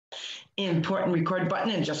important record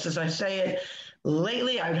button. And just as I say it,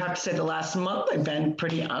 lately, I would have to say the last month, I've been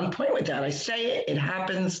pretty on point with that. I say it, it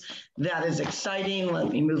happens. That is exciting. Let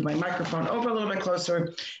me move my microphone over a little bit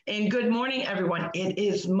closer. And good morning, everyone. It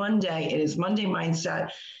is Monday. It is Monday Mindset.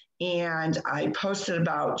 And I posted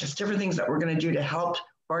about just different things that we're going to do to help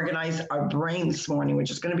organize our brain this morning, which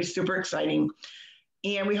is going to be super exciting.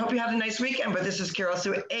 And we hope you have a nice weekend. But this is Carol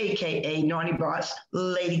Sue, a.k.a. Naughty Boss,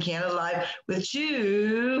 Lady Canada, live with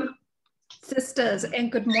TwoSistas.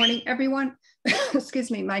 And good morning, everyone.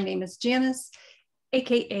 Excuse me. My name is Janice,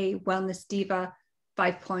 a.k.a. Wellness Diva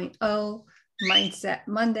 5.0, Mindset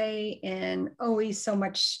Monday, and always so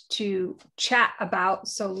much to chat about.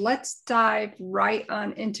 So let's dive right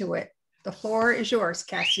on into it. The floor is yours,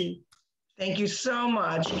 Cassie. Thank you so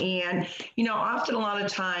much. And, often a lot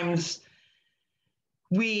of times,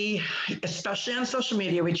 we, especially on social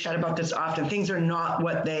media, we chat about this often. Things are not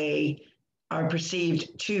what they are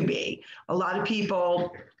perceived to be. A lot of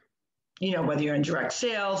people, whether you're in direct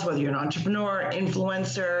sales, whether you're an entrepreneur,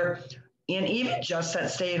 influencer, and even just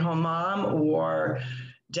that stay-at-home mom or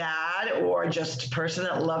dad or just a person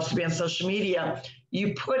that loves to be on social media,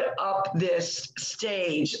 you put up this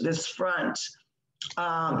stage, this front,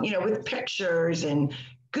 with pictures and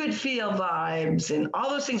good feel vibes, and all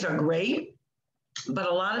those things are great. But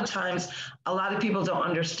a lot of times, a lot of people don't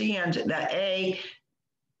understand that,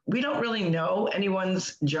 we don't really know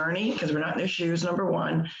anyone's journey because we're not in their shoes, number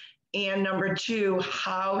one. And number two,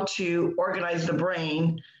 how to organize the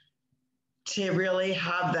brain to really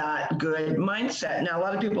have that good mindset. Now, a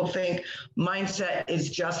lot of people think mindset is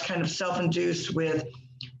just kind of self-induced with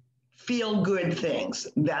feel-good things.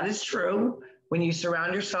 That is true. When you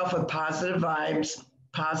surround yourself with positive vibes,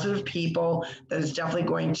 positive people, that is definitely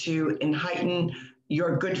going to heighten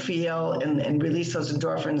your good feel and release those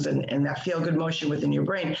endorphins and that feel-good motion within your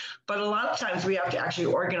brain. But a lot of times we have to actually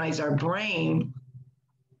organize our brain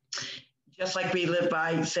just like we live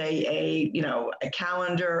by, say, a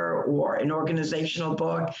calendar or an organizational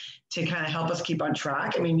book to kind of help us keep on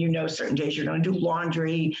track. I mean, certain days you're going to do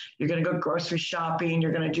laundry, you're going to go grocery shopping,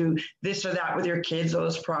 you're going to do this or that with your kids,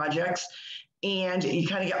 those projects. And you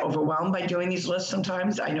kind of get overwhelmed by doing these lists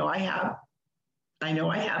sometimes. I know I have. I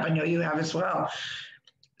know you have as well.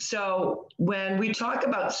 So when we talk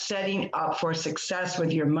about setting up for success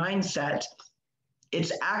with your mindset,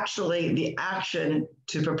 it's actually the action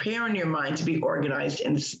to prepare in your mind to be organized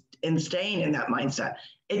and staying in that mindset.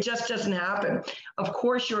 It just doesn't happen. Of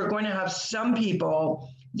course, you're going to have some people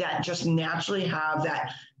that just naturally have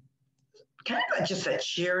that kind of just that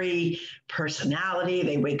cheery personality.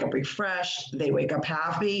 They wake up refreshed, they wake up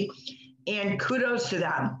happy, and kudos to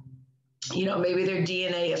them. Maybe their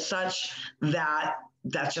DNA is such that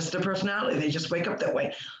that's just their personality. They just wake up that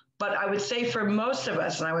way. But I would say for most of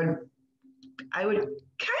us, and I would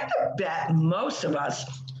kind of bet most of us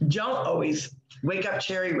don't always wake up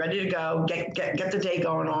cheery, ready to go, get the day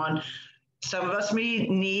going on. Some of us think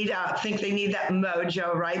they need that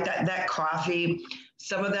mojo, right? That coffee.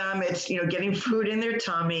 Some of them, it's, getting food in their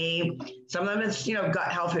tummy. Some of them, it's,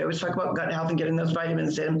 gut health. We always talk about gut health and getting those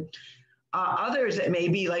vitamins in. Others, it may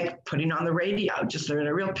be like putting on the radio, just they're in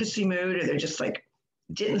a real pissy mood, or they're just like,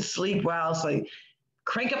 didn't sleep well. So they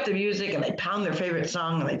crank up the music and they pound their favorite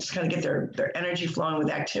song and they just kind of get their energy flowing with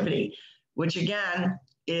activity, which again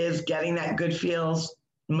is getting that good feels,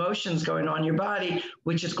 motions going on in your body,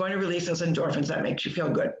 which is going to release those endorphins that makes you feel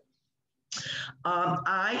good.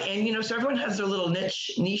 So everyone has their little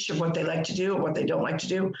niche of what they like to do or what they don't like to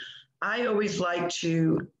do. I always like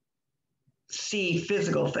to see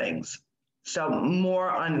physical things. So more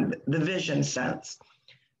on the vision sense.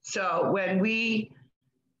 So when we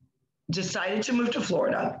decided to move to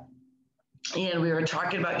Florida, and we were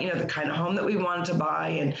talking about, the kind of home that we wanted to buy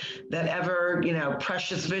and that ever,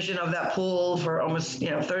 precious vision of that pool for almost,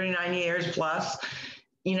 39 years plus,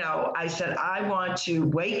 I said, I want to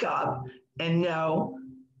wake up and know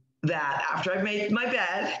that after I've made my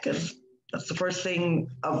bed, because that's the first thing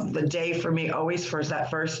of the day for me, always first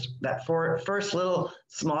little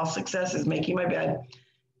small success is making my bed,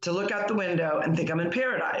 to look out the window and think I'm in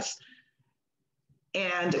paradise.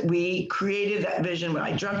 And we created that vision. When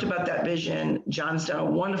I dreamt about that vision, John's done a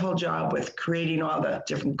wonderful job with creating all the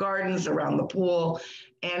different gardens around the pool.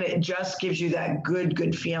 And it just gives you that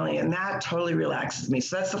good feeling. And that totally relaxes me.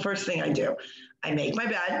 So that's the first thing I do. I make my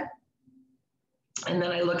bed, and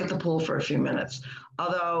then I look at the pool for a few minutes.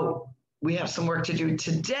 Although we have some work to do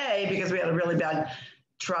today because we had a really bad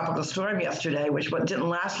tropical storm yesterday, which didn't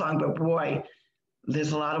last long, but boy,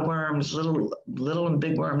 there's a lot of worms, little and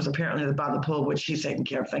big worms apparently at the bottom of the pool, which she's taking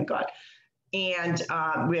care of, thank God. And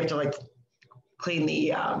we have to clean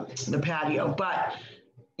the patio. But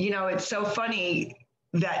it's so funny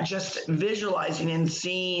that just visualizing and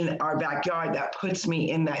seeing our backyard, that puts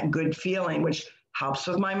me in that good feeling, which helps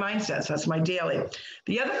with my mindset. So that's my daily.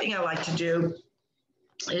 The other thing I like to do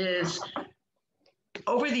is,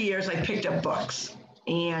 over the years, I picked up books.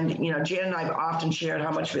 And, Jan and I have often shared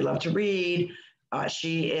how much we love to read.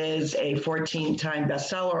 She is a 14-time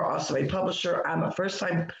bestseller, also a publisher. I'm a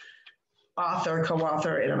first-time author,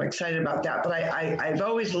 co-author, and I'm excited about that. But I've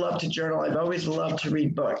always loved to journal. I've always loved to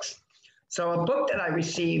read books. So a book that I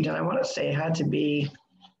received, and I want to say it had to be,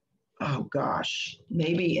 oh gosh,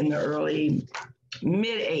 maybe in the early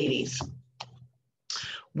mid-'80s,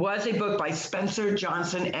 was a book by Spencer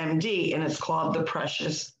Johnson, MD, and it's called The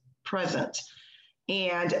Precious Present.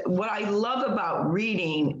 And what I love about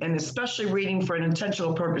reading, and especially reading for an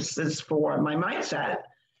intentional purposes for my mindset,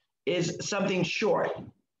 is something short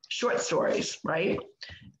stories, right?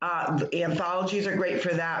 The anthologies are great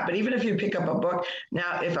for that. But even if you pick up a book,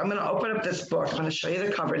 now, if I'm going to open up this book, I'm going to show you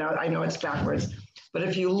the cover. Now, I know it's backwards, but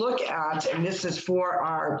if you look at, and this is for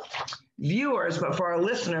our viewers, but for our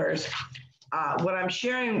listeners, what I'm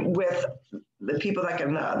sharing with the people that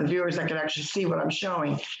can, the viewers that can actually see what I'm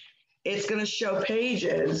showing, it's going to show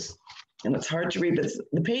pages, and it's hard to read, but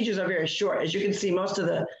the pages are very short. As you can see, most of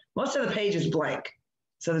the page is blank.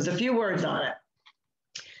 So there's a few words on it.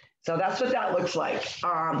 So that's what that looks like.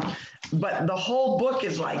 But the whole book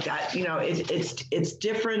is like that. It's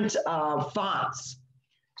different fonts.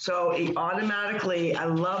 So it automatically, I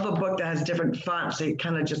love a book that has different fonts. It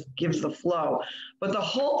kind of just gives the flow. But the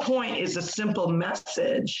whole point is a simple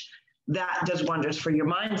message that does wonders for your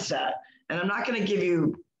mindset. And I'm not going to give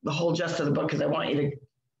you the whole gist of the book because I want you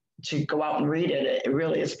to go out and read it. It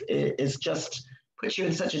really is just puts you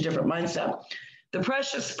in such a different mindset. The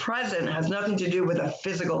precious present has nothing to do with a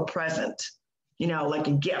physical present, like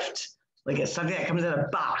a gift, like it's something that comes in a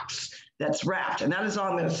box that's wrapped. And that is all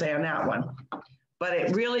I'm going to say on that one. But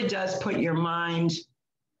it really does put your mind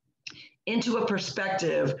into a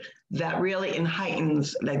perspective that really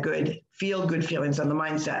heightens that feel-good feelings on the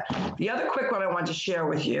mindset. The other quick one I want to share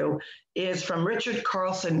with you is from Richard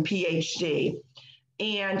Carlson, PhD.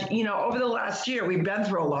 And, over the last year, we've been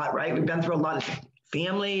through a lot, right? We've been through a lot of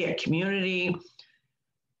family, a community,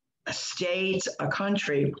 a state, a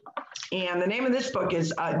country. And the name of this book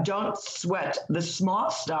is Don't Sweat the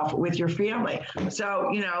Small Stuff with Your Family.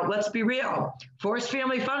 So, let's be real. Forced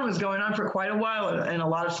family fun was going on for quite a while in a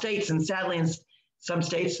lot of states. And sadly, in some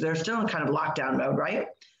states, they're still in kind of lockdown mode, right?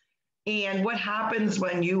 And what happens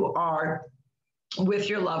when you are with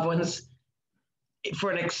your loved ones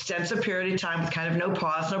for an extensive period of time with kind of no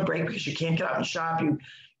pause, no break, because you can't get out and shop.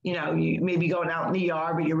 You may be going out in the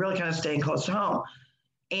yard, but you're really kind of staying close to home.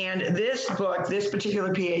 And this book, this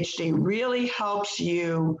particular PhD, really helps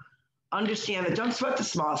you understand that don't sweat the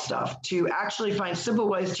small stuff, to actually find simple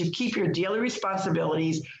ways to keep your daily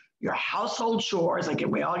responsibilities, your household chores, like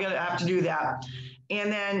we all have to do that.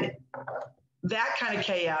 And then that kind of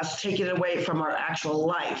chaos, take it away from our actual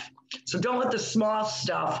life. So don't let the small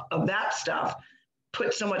stuff of that stuff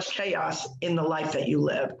put so much chaos in the life that you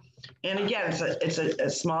live. And again, it's a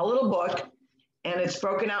small little book, and it's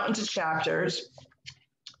broken out into chapters.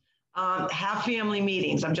 Have family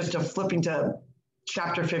meetings. I'm just flipping to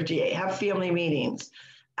chapter 58. Have family meetings.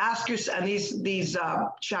 Ask yourself, and these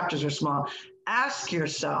chapters are small. Ask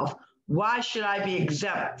yourself, why should I be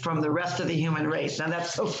exempt from the rest of the human race? Now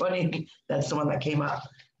that's so funny. That's the one that came up.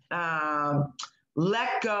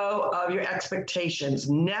 Let go of your expectations.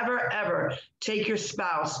 Never, ever take your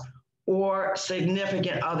spouse or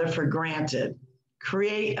significant other for granted.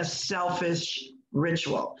 Create a selfish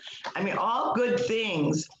ritual. I mean, all good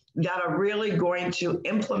things that are really going to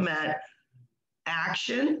implement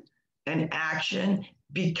action, and action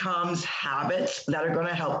becomes habits that are going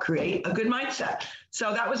to help create a good mindset.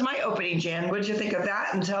 So that was my opening, Jan. What did you think of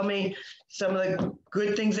that? And tell me some of the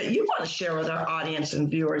good things that you want to share with our audience and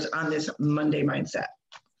viewers on this Monday mindset.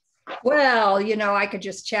 Well, I could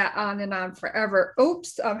just chat on and on forever.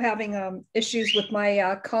 Oops, I'm having issues with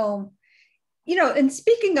my comb. And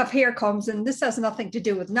speaking of hair combs, and this has nothing to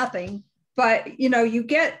do with nothing, but you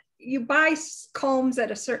buy combs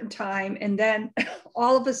at a certain time, and then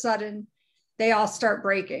all of a sudden they all start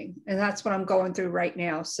breaking. And that's what I'm going through right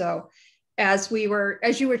now. So as you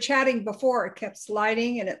were chatting before, it kept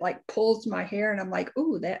sliding and it like pulls my hair, and I'm like,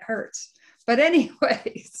 ooh, that hurts. But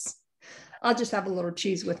anyways, I'll just have a little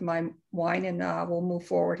cheese with my wine, and we'll move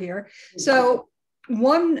forward here. So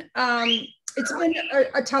it's been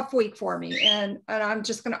a tough week for me, and I'm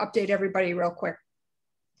just going to update everybody real quick.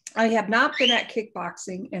 I have not been at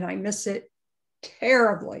kickboxing, and I miss it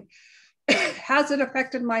terribly. Has it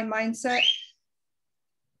affected my mindset?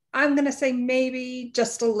 I'm going to say maybe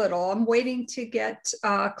just a little. I'm waiting to get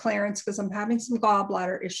clearance because I'm having some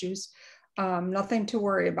gallbladder issues. Nothing to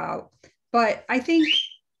worry about. But I think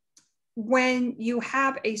when you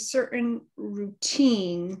have a certain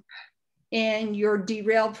routine and you're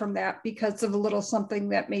derailed from that because of a little something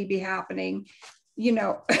that may be happening, in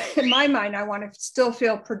my mind, I want to still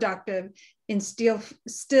feel productive and still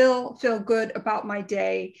feel good about my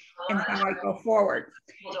day and how I go forward.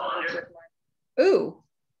 Ooh.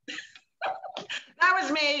 That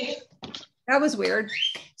was me. That was weird.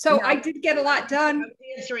 So no, I did get a lot done.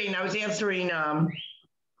 I was answering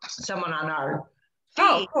someone on our feed.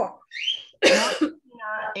 Oh, cool.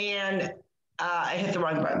 And I hit the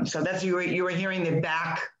wrong button. So that's you were hearing the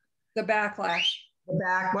backlash. The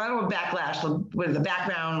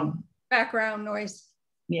background noise.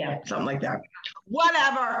 Yeah, something like that.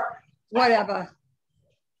 Whatever.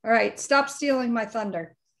 All right, stop stealing my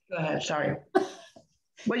thunder. Go ahead. Sorry.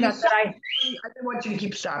 Well, I didn't want you to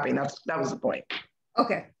keep stopping. That was the point.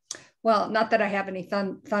 Okay. Well, not that I have any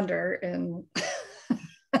thunder, and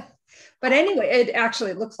but anyway, it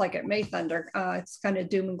actually looks like it may thunder. It's kind of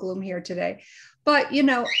doom and gloom here today. But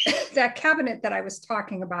that cabinet that I was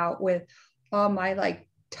talking about with all my like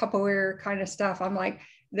Tupperware kind of stuff, I'm like,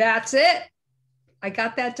 that's it. I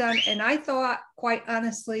got that done. And I thought, quite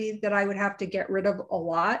honestly, that I would have to get rid of a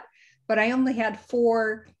lot, but I only had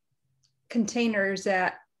 4 containers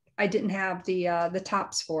that I didn't have the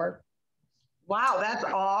tops for. Wow, that's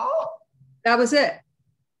all? That was it.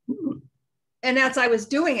 And as I was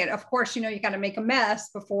doing it, of course, you got to make a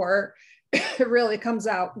mess before it really comes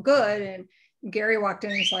out good. And Gary walked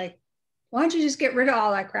in and he's like, why don't you just get rid of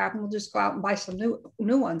all that crap and we'll just go out and buy some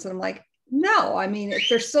new ones? And I'm like, no, I mean, if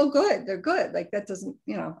they're still good, they're good. Like that doesn't,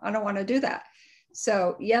 I don't want to do that.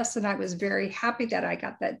 So yes, and I was very happy that I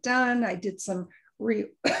got that done. I did some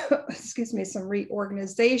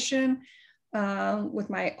reorganization with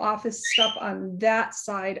my office stuff on that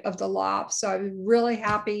side of the loft. So I was really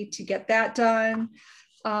happy to get that done.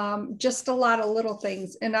 Just a lot of little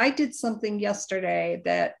things. And I did something yesterday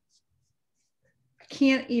that I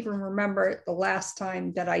can't even remember the last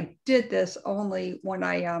time that I did this, only when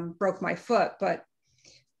I broke my foot, but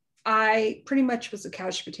I pretty much was a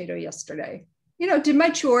couch potato yesterday. Did my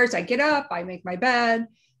chores, I get up, I make my bed,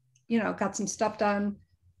 got some stuff done,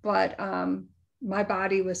 but my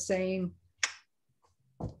body was saying,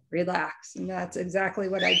 relax. And that's exactly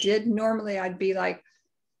what I did. Normally I'd be like,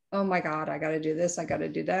 oh my God, I got to do this. I got to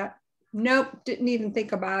do that. Nope. Didn't even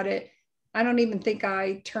think about it. I don't even think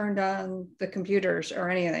I turned on the computers or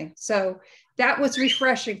anything. So that was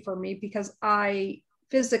refreshing for me because I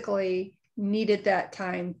physically needed that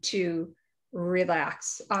time to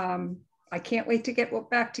relax. I can't wait to get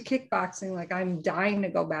back to kickboxing. Like I'm dying to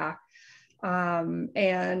go back.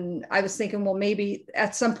 And I was thinking, well, maybe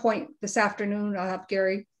at some point this afternoon, I'll have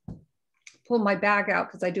Gary pull my bag out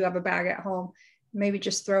because I do have a bag at home, maybe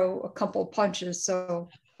just throw a couple punches. So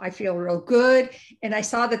I feel real good. And I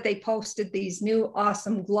saw that they posted these new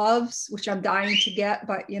awesome gloves, which I'm dying to get,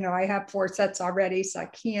 but I have 4 sets already, so I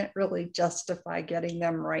can't really justify getting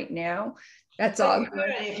them right now. That's all good.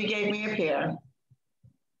 If you gave me a pair.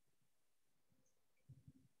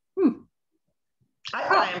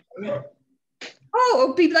 Oh, it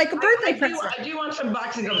would be like a birthday present. I do want some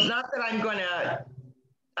boxing gloves. Not that I'm going to,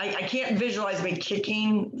 I can't visualize me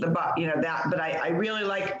kicking the, that, but I really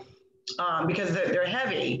like, because they're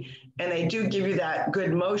heavy and they do give you that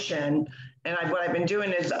good motion. And what I've been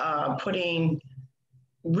doing is putting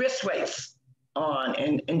wrist weights on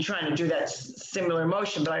and trying to do that similar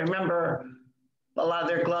motion. But I remember a lot of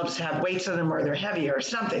their gloves have weights in them or they're heavier or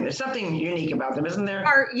something. There's something unique about them, isn't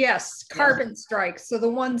there? Yes, carbon strikes. So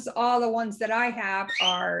all the ones that I have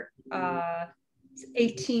are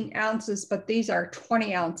 18 ounces, but these are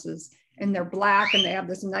 20 ounces and they're black and they have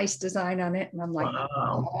this nice design on it. And I'm like,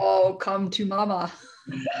 wow. Oh, come to mama.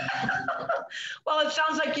 Well, it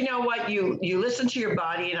sounds like, you listen to your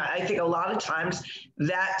body. And I think a lot of times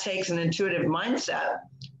that takes an intuitive mindset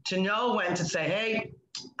to know when to say, hey,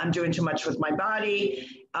 I'm doing too much with my body.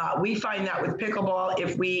 We find that with pickleball,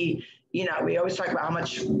 if we always talk about how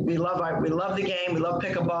much we love the game. We love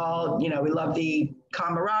pickleball. We love the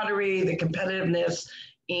camaraderie, the competitiveness,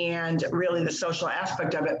 and really the social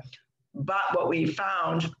aspect of it. But what we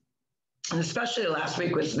found, and especially last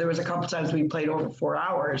week, there was a couple times we played over 4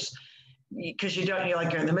 hours because you're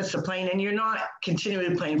in the midst of playing and you're not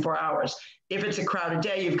continually playing 4 hours. If it's a crowded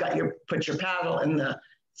day, you've got put your paddle in the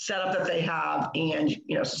setup that they have. And,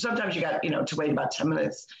 so sometimes you got, to wait about 10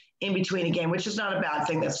 minutes in between a game, which is not a bad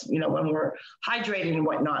thing. That's, when we're hydrating and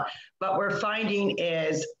whatnot. But we're finding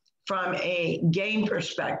is from a game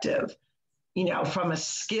perspective, from a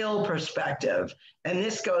skill perspective. And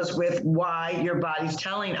this goes with why your body's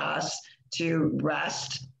telling us to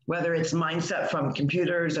rest, whether it's mindset from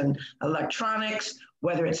computers and electronics,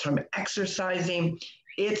 whether it's from exercising.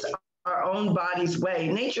 It's our own body's way,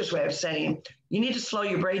 nature's way of saying, you need to slow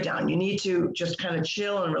your brain down. You need to just kind of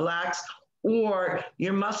chill and relax, or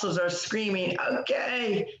your muscles are screaming,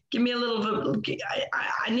 okay, give me a little,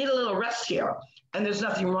 I need a little rest here. And there's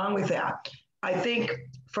nothing wrong with that. I think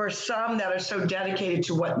for some that are so dedicated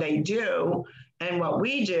to what they do and what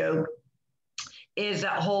we do, is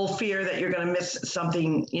that whole fear that you're going to miss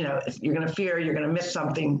something, you're going to miss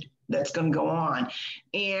something that's going to go on.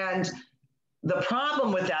 And the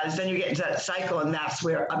problem with that is then you get into that cycle, and that's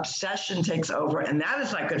where obsession takes over, and that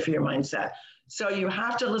is not good for your mindset. So you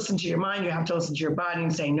have to listen to your mind, you have to listen to your body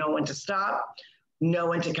and say, know when to stop, know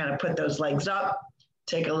when to kind of put those legs up,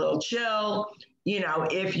 take a little chill.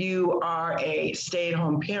 If you are a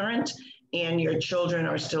stay-at-home parent and your children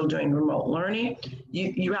are still doing remote learning,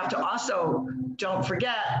 you have to also, don't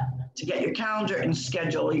forget to get your calendar and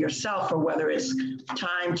schedule yourself for whether it's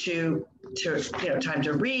time to time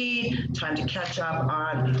to read, time to catch up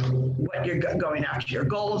on what you're going after your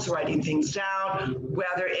goals, writing things down,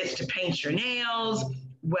 whether it's to paint your nails,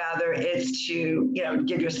 whether it's to,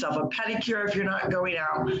 give yourself a pedicure if you're not going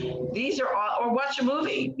out. These are all, or watch a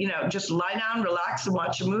movie, just lie down, relax and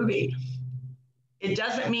watch a movie. It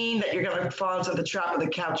doesn't mean that you're going to fall into the trap of the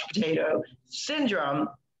couch potato syndrome,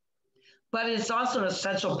 but it's also an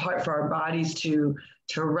essential part for our bodies to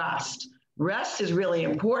rest. Rest is really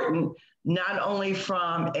important, not only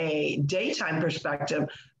from a daytime perspective,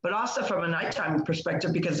 but also from a nighttime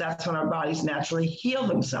perspective, because that's when our bodies naturally heal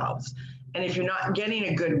themselves. And if you're not getting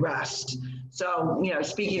a good rest, so,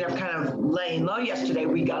 speaking of kind of laying low yesterday,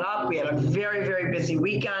 we got up, we had a very, very busy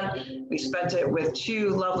weekend. We spent it with two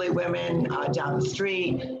lovely women down the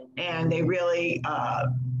street, and they really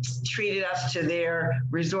treated us to their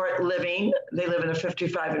resort living. They live in a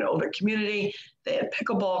 55 and older community. They had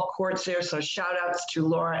pickleball courts there, so shout outs to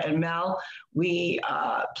Laura and Mel. We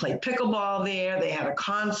played pickleball there. They had a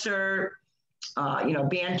concert.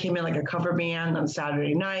 Band came in, like a cover band on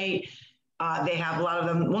Saturday night. They have a lot of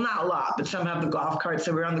them, well, not a lot, but some have the golf carts.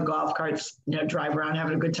 So we're on the golf carts, drive around,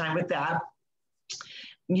 having a good time with that.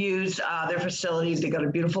 Use their facilities. They got a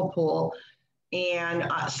beautiful pool.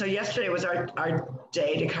 And so yesterday was our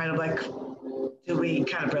day to kind of do we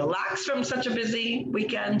kind of relax from such a busy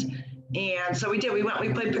weekend? And so we did. We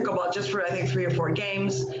played pickleball just for, I think, 3 or 4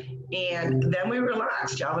 games. And then we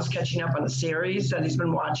relaxed. John was catching up on the series that he's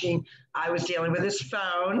been watching. I was dealing with his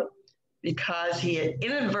phone, because he had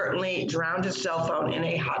inadvertently drowned his cell phone in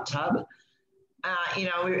a hot tub. We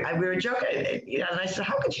were joking, and I said,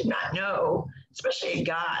 how could you not know, especially a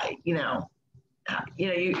guy,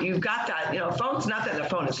 you've got that, phone's not that the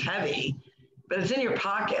phone is heavy, but it's in your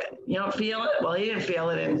pocket. You don't feel it? Well, he didn't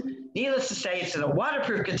feel it. And needless to say, it's in a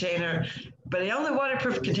waterproof container, but the only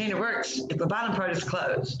waterproof container works if the bottom part is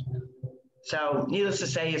closed. So needless to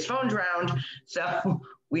say, his phone drowned. So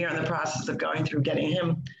we are in the process of going through getting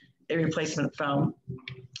him a replacement phone.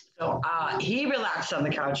 So he relaxed on the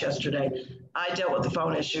couch yesterday. I dealt with the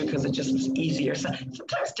phone issue because it just was easier. So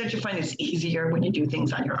sometimes don't you find it's easier when you do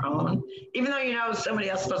things on your own? Even though somebody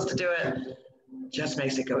else is supposed to do it, just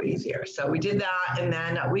makes it go easier. So we did that, and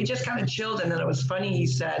then we just kind of chilled. And then it was funny, he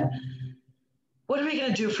said, what are we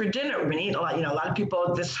going to do for dinner? We've been eating a lot. A lot of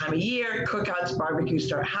people this time of year, cookouts, barbecues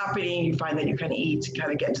start happening. You find that you kind of eat to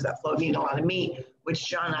kind of get to that flow of eating a lot of meat, which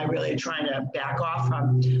John and I really are trying to back off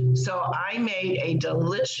from. So I made a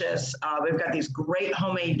delicious, we've got these great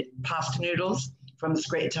homemade pasta noodles from this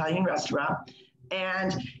great Italian restaurant.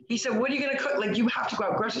 And he said, what are you going to cook? You have to go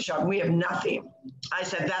out grocery shopping. We have nothing. I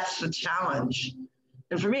said, that's the challenge.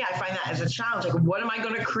 And for me, I find that as a challenge. What am I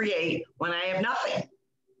going to create when I have nothing?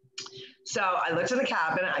 So I looked in the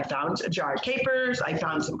cabinet. I found a jar of capers. I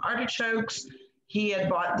found some artichokes. He had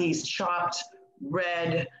bought these chopped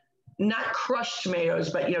red, not crushed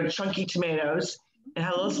tomatoes, but chunky tomatoes, and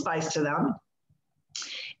had a little spice to them.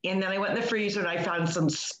 And then I went in the freezer and I found some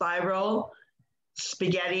spiral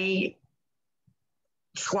spaghetti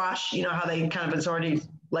squash. You know how they kind of, it's already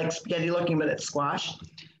like spaghetti looking, but it's squash.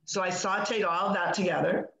 So I sauteed all of that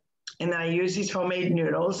together. And then I used these homemade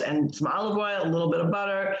noodles and some olive oil, a little bit of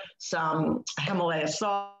butter, some Himalaya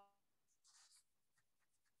salt.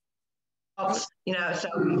 So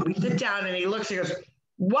we sit down and he looks, he goes,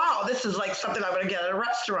 wow, this is like something I'm going to get at a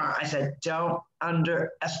restaurant. I said, don't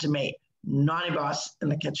underestimate Naughty Boss in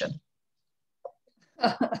the kitchen.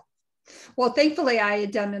 Well, thankfully I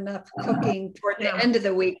had done enough cooking toward the end of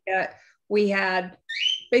the week that we had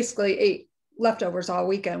basically ate leftovers all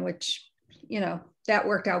weekend, which, that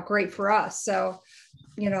worked out great for us. So,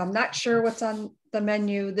 I'm not sure what's on the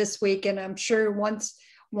menu this week. And I'm sure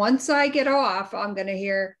once I get off, I'm going to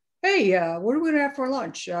hear, hey, what are we going to have for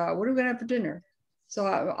lunch? What are we going to have for dinner? So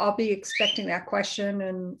I'll be expecting that question,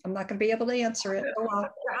 and I'm not going to be able to answer it. Oh, well.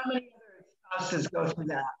 How many other spouses go through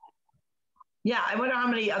that? Yeah, I wonder how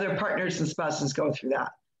many other partners and spouses go through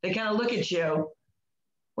that. They kind of look at you.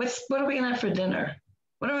 What are we going to have for dinner?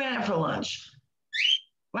 What are we going to have for lunch?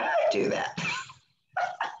 Why do I do that?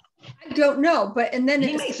 I don't know, but and then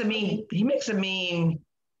he makes a mean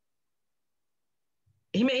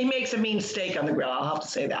steak on the grill. I'll have to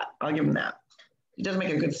say that. I'll give him that. He does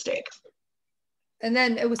make a good steak. And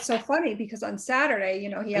then it was so funny because on Saturday,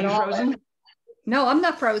 he had all frozen. No, I'm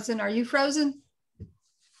not frozen. Are you frozen?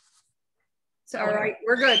 So, all right,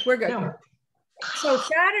 we're good. We're good. No. So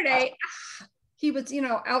Saturday, he was,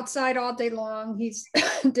 outside all day long. He's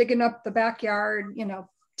digging up the backyard,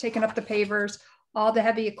 taking up the pavers, all the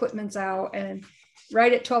heavy equipment's out. And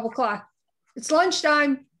right at 12 o'clock, it's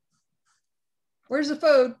lunchtime. Where's the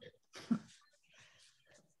food?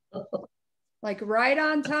 Like right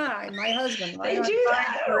on time. My husband, right on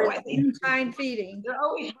time for his time feeding. They're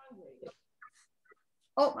always hungry.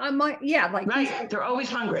 Oh, I'm like, yeah, like right. They're always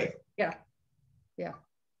hungry. Yeah. Yeah.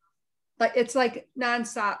 Like it's like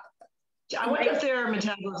nonstop. I wonder if their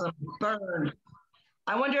metabolism burned.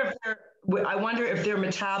 I wonder if their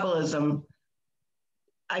metabolism,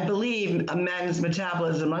 I believe a men's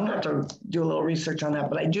metabolism, I'm going to have to do a little research on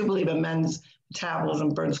that, but I do believe a men's metabolism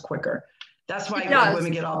burns quicker. That's why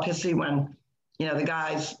women get all pissy when, the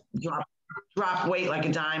guys drop weight like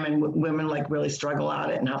a dime, and women like really struggle at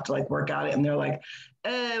it and have to like work at it. And they're like,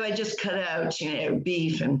 oh, I just cut out,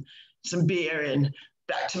 beef and some beer and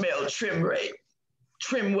back to my old trim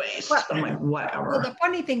waist. Well, I'm like, whatever. Well, the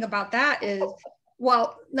funny thing about that is,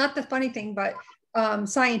 well, not the funny thing, but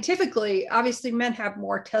scientifically, obviously men have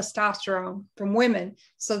more testosterone from women.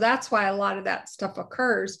 So that's why a lot of that stuff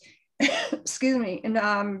occurs. Excuse me.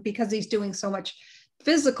 And because he's doing so much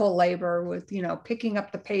physical labor with, picking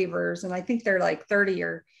up the pavers. And I think they're like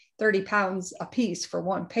 30 pounds a piece for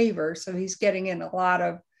one paver. So he's getting in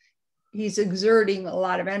he's exerting a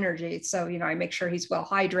lot of energy. So, I make sure he's well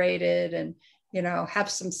hydrated and, have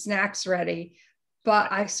some snacks ready.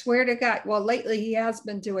 But I swear to God, well, lately he has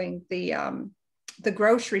been doing the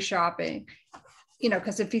grocery shopping,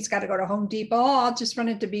 because if he's got to go to Home Depot, I'll just run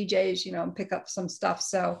into BJ's, and pick up some stuff.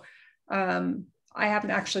 So I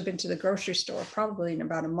haven't actually been to the grocery store probably in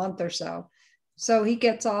about a month or so. So he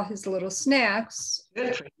gets all his little snacks.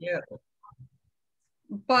 Good for you.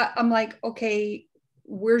 But I'm like, okay,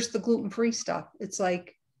 where's the gluten-free stuff? It's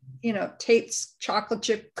like, Tate's chocolate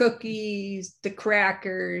chip cookies, the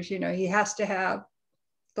crackers, he has to have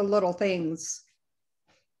the little things.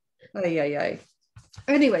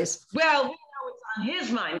 Anyways. Well, we know what's on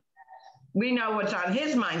his mind. We know what's on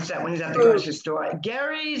his mindset when he's at the grocery store.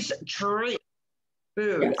 Gary's treat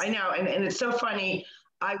food. Yes. I know. And it's so funny.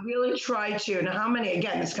 I really try to, now how many,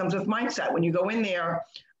 again, this comes with mindset. When you go in there,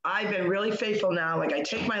 I've been really faithful now. Like I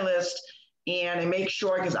take my list and I make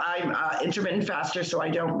sure, because I'm intermittent faster, so I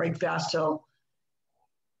don't break fast till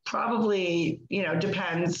probably,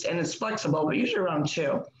 depends, and it's flexible, but usually around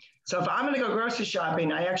 2. So if I'm going to go grocery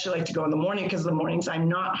shopping, I actually like to go in the morning, because the mornings I'm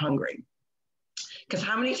not hungry. Because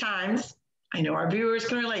how many times, I know our viewers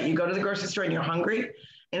can relate, you go to the grocery store and you're hungry,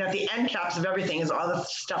 and at the end caps of everything is all the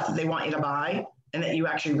stuff that they want you to buy and that you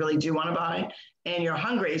actually really do want to buy, and you're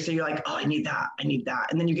hungry, so you're like, oh, I need that,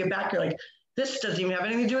 and then you get back, you're like, this doesn't even have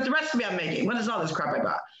anything to do with the recipe I'm making. What is all this crap I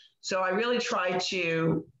bought? So I really try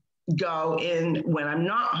to go in when I'm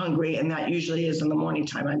not hungry, and that usually is in the morning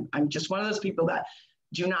time. I'm just one of those people that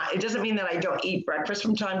it doesn't mean that I don't eat breakfast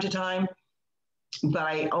from time to time, but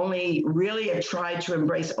I only really have tried to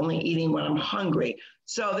embrace only eating when I'm hungry.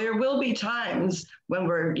 So there will be times when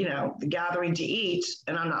we're, gathering to eat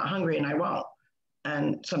and I'm not hungry and I won't.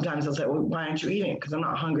 And sometimes they'll say, well, why aren't you eating? Because I'm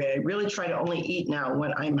not hungry. I really try to only eat now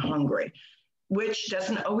when I'm hungry, which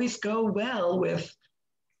doesn't always go well with,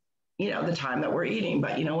 the time that we're eating.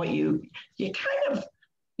 But you know what, you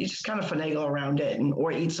just kind of finagle around it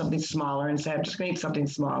or eat something smaller and say, I'm just going to eat something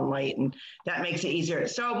small and light. And that makes it easier.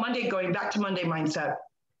 So going back to Monday mindset,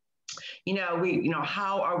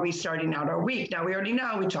 how are we starting out our week? Now we already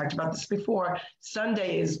know, we talked about this before,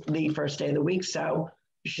 Sunday is the first day of the week. So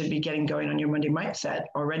you should be getting going on your Monday mindset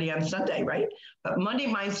already on Sunday, right? But Monday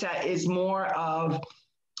mindset is more of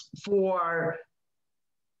for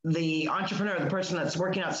the entrepreneur, the person that's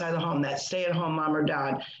working outside the home, that stay-at-home mom or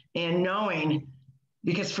dad, and knowing,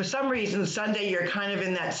 because for some reason, Sunday, you're kind of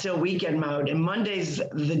in that still weekend mode, and Monday's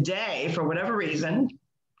the day, for whatever reason,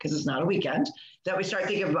 because it's not a weekend, that we start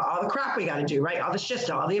thinking about all the crap we got to do, right? All the shifts,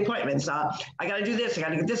 all the appointments. I got to do this. I got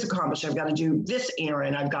to get this accomplished. I've got to do this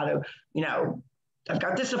errand. I've got to, I've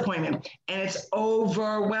got this appointment, and it's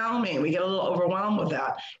overwhelming. We get a little overwhelmed with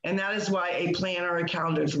that. And that is why a planner or a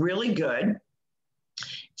calendar is really good.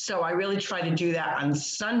 So I really try to do that on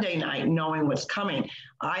Sunday night, knowing what's coming.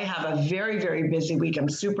 I have a very, very busy week. I'm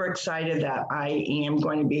super excited that I am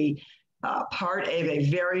going to be part of a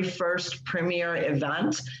very first premier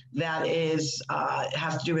event that is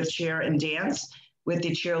has to do with cheer and dance with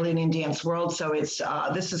the cheerleading dance world. So it's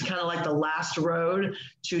this is kind of like the last road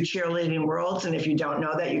to cheerleading worlds. And if you don't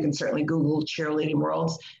know that, you can certainly Google cheerleading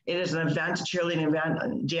worlds. It is an event, a cheerleading event, a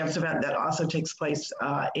dance event that also takes place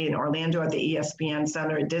in Orlando at the ESPN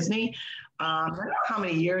Center at Disney. I don't know how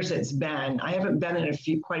many years it's been. I haven't been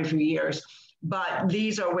in quite a few years, but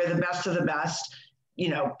these are where the best of the best,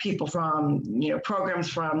 people from, programs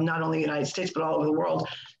from not only the United States, but all over the world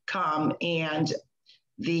come. And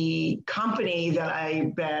the company that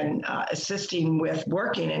I've been assisting with,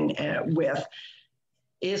 working with,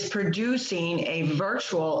 is producing a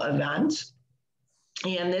virtual event.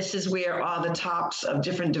 And this is where all the tops of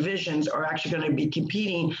different divisions are actually going to be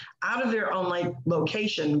competing out of their own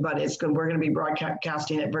location, but we're going to be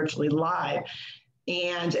broadcasting it virtually live.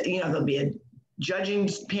 And, there'll be a judging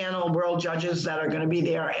panel, world judges that are going to be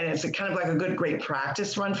there. And it's kind of like a great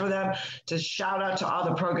practice run for them to shout out to all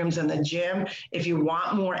the programs in the gym. If you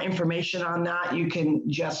want more information on that, you can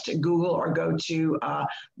just Google or go to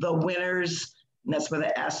the Winners, and that's with an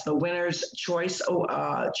S, the Winners Choice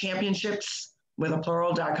Championships with a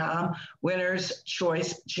plural.com,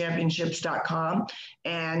 winnerschoicechampionships.com.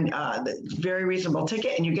 And very reasonable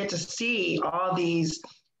ticket. And you get to see all these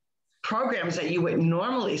programs that you would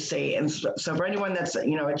normally see. And so for anyone that's, a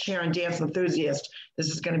cheer and dance enthusiast, this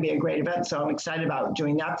is going to be a great event. So I'm excited about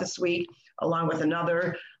doing that this week, along with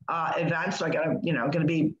another event. So I'm going to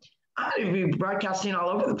be broadcasting all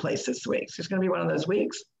over the place this week. So it's going to be one of those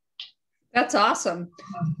weeks. That's awesome.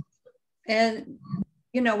 And,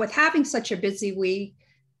 with having such a busy week,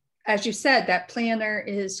 as you said, that planner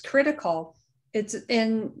is critical.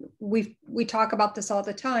 We talk about this all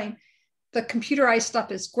the time. The computerized stuff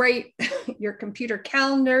is great. Your computer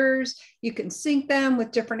calendars, you can sync them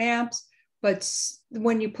with different apps, but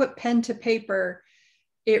when you put pen to paper,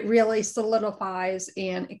 it really solidifies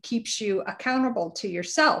and it keeps you accountable to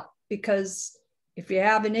yourself. Because if you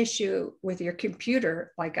have an issue with your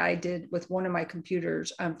computer, like I did with one of my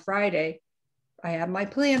computers on Friday, I have my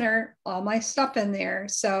planner, all my stuff in there.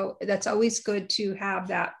 So that's always good to have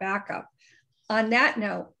that backup. On that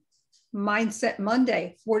note, Mindset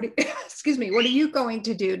Monday. What are you going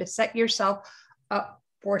to do to set yourself up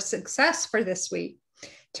for success for this week?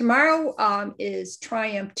 Tomorrow is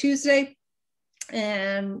Triumph Tuesday.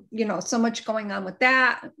 And, so much going on with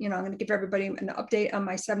that. I'm going to give everybody an update on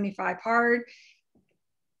my 75 hard,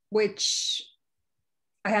 which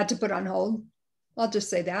I had to put on hold. I'll just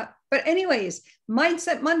say that. But anyways,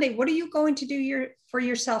 Mindset Monday, what are you going to do for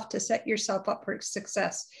yourself to set yourself up for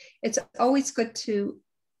success? It's always good to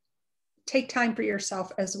take time for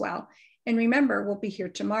yourself as well. And remember, we'll be here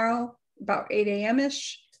tomorrow about 8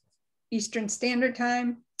 a.m.-ish Eastern Standard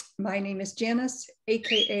Time. My name is Janice,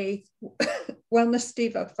 AKA Wellness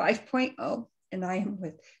Diva 5.0, and I am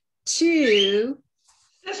with TwoSistas,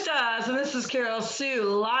 and this is Carol Sue,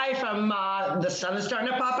 live from the sun is starting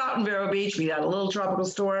to pop out in Vero Beach. We had a little tropical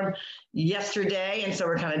storm yesterday, and so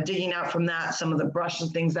we're kind of digging out from that, some of the brush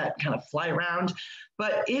and things that kind of fly around.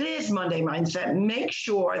 But it is Monday Mindset. Make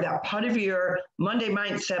sure that part of your Monday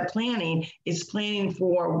Mindset planning is planning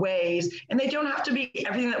for ways, and they don't have to be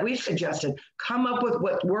everything that we've suggested. Come up with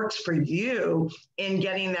what works for you in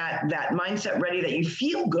getting that mindset ready, that you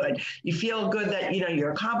feel good. You feel good that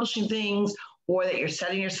you're accomplishing things, or that you're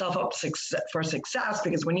setting yourself up for success,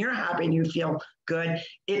 because when you're happy and you feel good,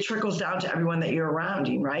 it trickles down to everyone that you're around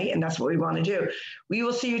you, right? And that's what we want to do. We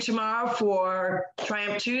will see you tomorrow for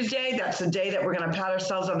Triumph Tuesday. That's the day that we're going to pat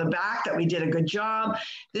ourselves on the back that we did a good job.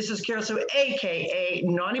 This is Carol Sue, AKA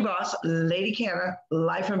Naughty Boss, Lady Canna,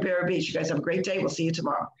 live from Vero Beach. You guys have a great day. We'll see you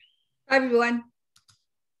tomorrow. Bye, everyone.